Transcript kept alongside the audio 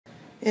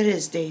It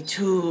is day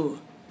 2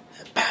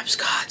 of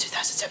BABSCon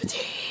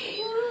 2017.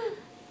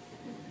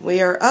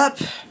 We are up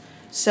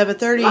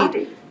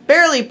 7:30,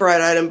 barely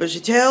bright-eyed and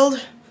bushy-tailed,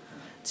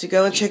 to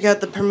go and check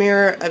out the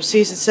premiere of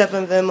Season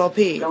 7 of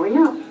MLP.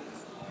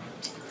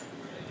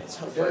 Let's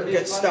hope we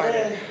get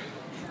started.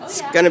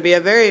 It's going to be a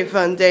very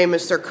fun day,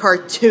 Mr.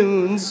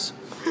 Cartoons.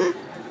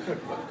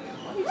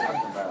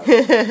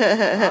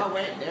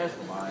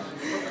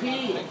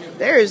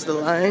 There's the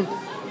line.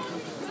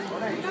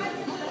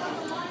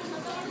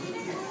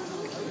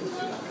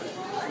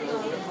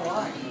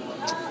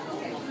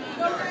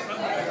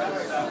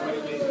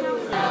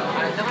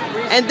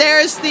 And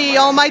there's the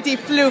almighty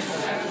Floof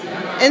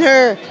in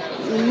her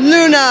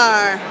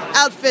lunar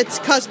outfits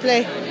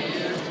cosplay.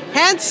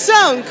 Hand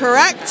sewn,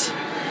 correct?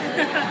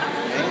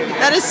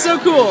 That is so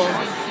cool.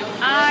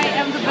 I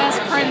am the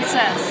best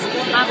princess.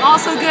 I'm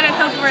also good at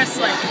hook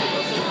wrestling.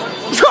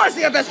 Of course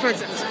you're the best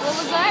princess. What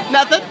was that?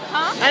 Nothing.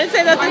 Huh? I didn't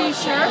say nothing. Are you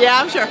sure? Yeah,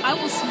 I'm sure. I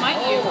will smite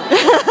you.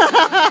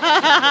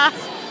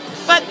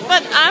 But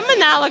I'm an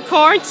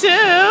Dallocort too.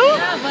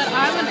 Yeah, but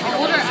I'm an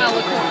older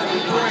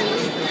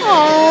Dallocort.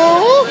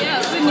 Oh.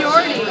 Yeah,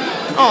 seniority.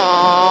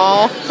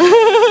 Aww.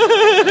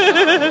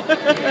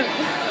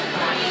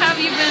 Have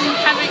you been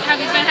having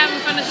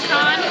fun at the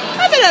con?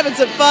 I've been having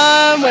some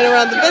fun. Went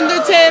around the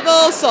vendor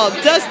table, saw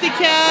Dusty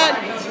Cat,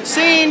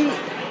 seen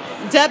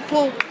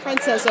Deadpool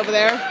Princess over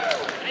there.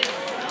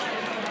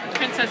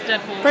 Princess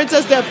Deadpool.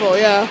 Princess Deadpool,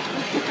 yeah.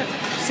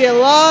 See a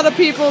lot of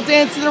people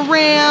dancing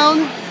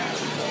around.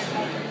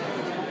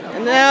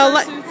 And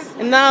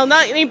now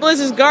Lightning Bliss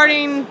is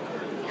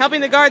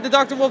helping to guard the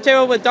Dr. Wolf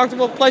table with Dr.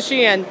 Wolf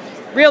plushie and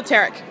real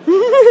Tarek.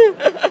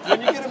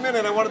 When you get a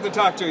minute, I wanted to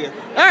talk to you.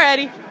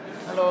 Alrighty.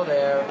 Hello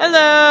there.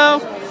 Hello.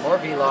 More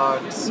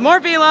vlogs. More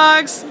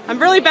vlogs. I'm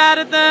really bad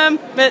at them,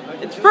 but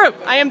it's proof.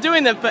 I am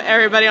doing them for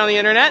everybody on the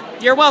internet.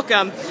 You're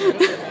welcome. You're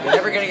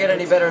never going to get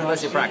any better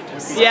unless you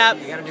practice. Yeah.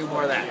 You got to do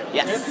more of that.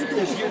 Yes.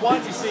 If you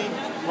want to see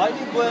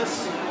Lightning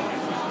Bliss,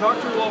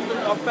 Dr. Wolf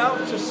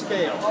about to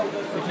scale.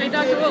 If you did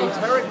a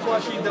Tarek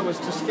plushie that was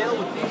to scale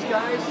with these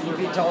guys, You'd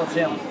be tall as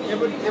him. it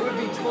would be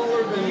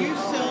taller than you.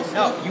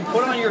 No, you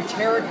put on your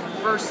Tarek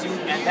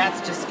fursuit and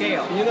that's to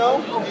scale. You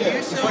know?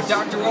 Okay. You put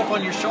Dr. Wolf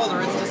on your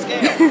shoulder, it's to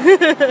scale.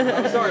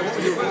 I'm sorry, what's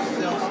your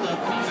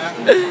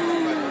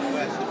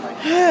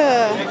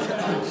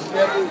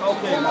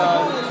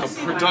A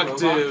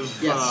productive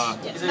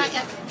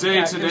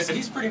day today.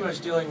 He's pretty much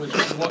dealing with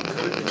what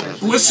could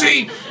potentially.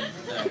 Blissy!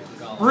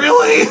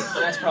 Really?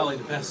 That's probably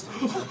the best.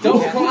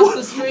 Don't cross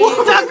the street.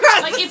 Don't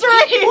cross the street!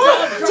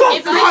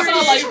 If I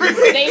saw, like,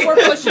 they were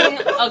pushing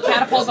a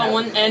catapult on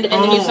one end,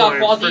 and then you saw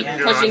Quasi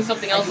pushing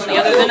something else on the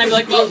other, then I'd be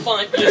like, well,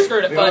 fine, just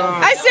screwed it, but...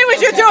 I see what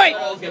you're doing!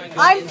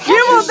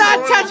 You will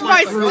not touch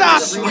my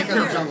stuff!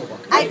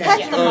 I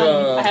pet the money.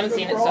 I haven't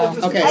seen it, so...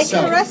 Okay, I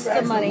caress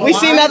the money. We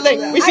see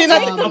nothing! We see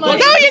nothing! No,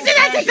 you did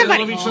not take the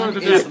money! Love each other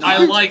to death.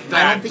 I like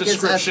that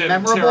description,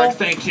 Tarek.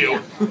 Thank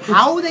you.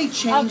 How they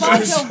changed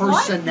his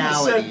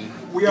personality.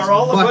 We are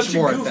all a bunch of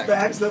more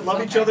goofbags that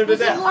love each other to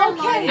death.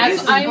 Okay.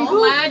 I'm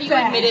glad you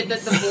admitted that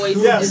the voice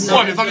is not...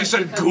 What, I thought you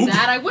said goop?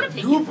 That I would have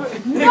taken. No,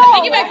 I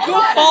think you meant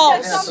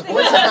goofballs.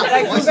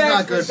 What's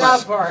not good,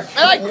 but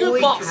I like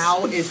holy goofballs.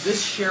 cow, is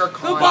this share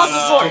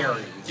Goofballs.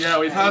 Yeah,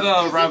 we've had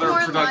a rather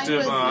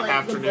productive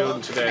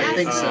afternoon today. I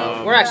think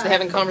so. We're actually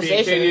having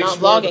conversation and not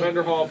vlogging.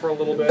 Vendor hall for a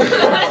little bit.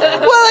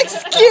 Well,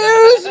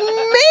 excuse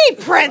me,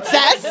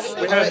 princess!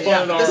 We had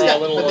fun at our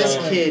little but this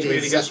kid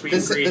community is guest meet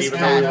and greet, even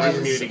though we weren't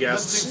community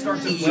guests. Oh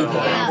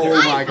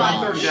my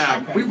god.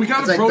 Yeah, we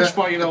got approached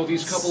by,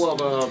 these couple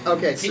of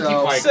Okay, Pinkie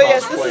so... Pie So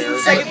yes, this is the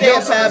second day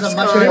of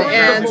BABSCon,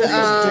 and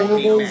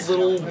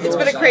it's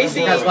been a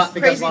crazy day.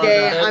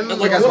 I'm a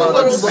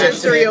little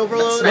sensory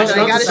overload, and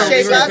I gotta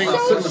shake up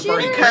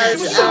because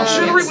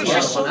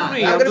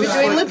I'm gonna be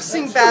doing lip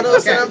sync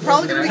battles, and I'm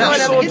probably gonna be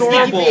going up against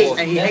Nikki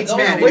And he hates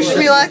man. Wish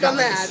me luck on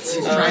that.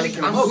 He's trying to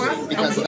kill him because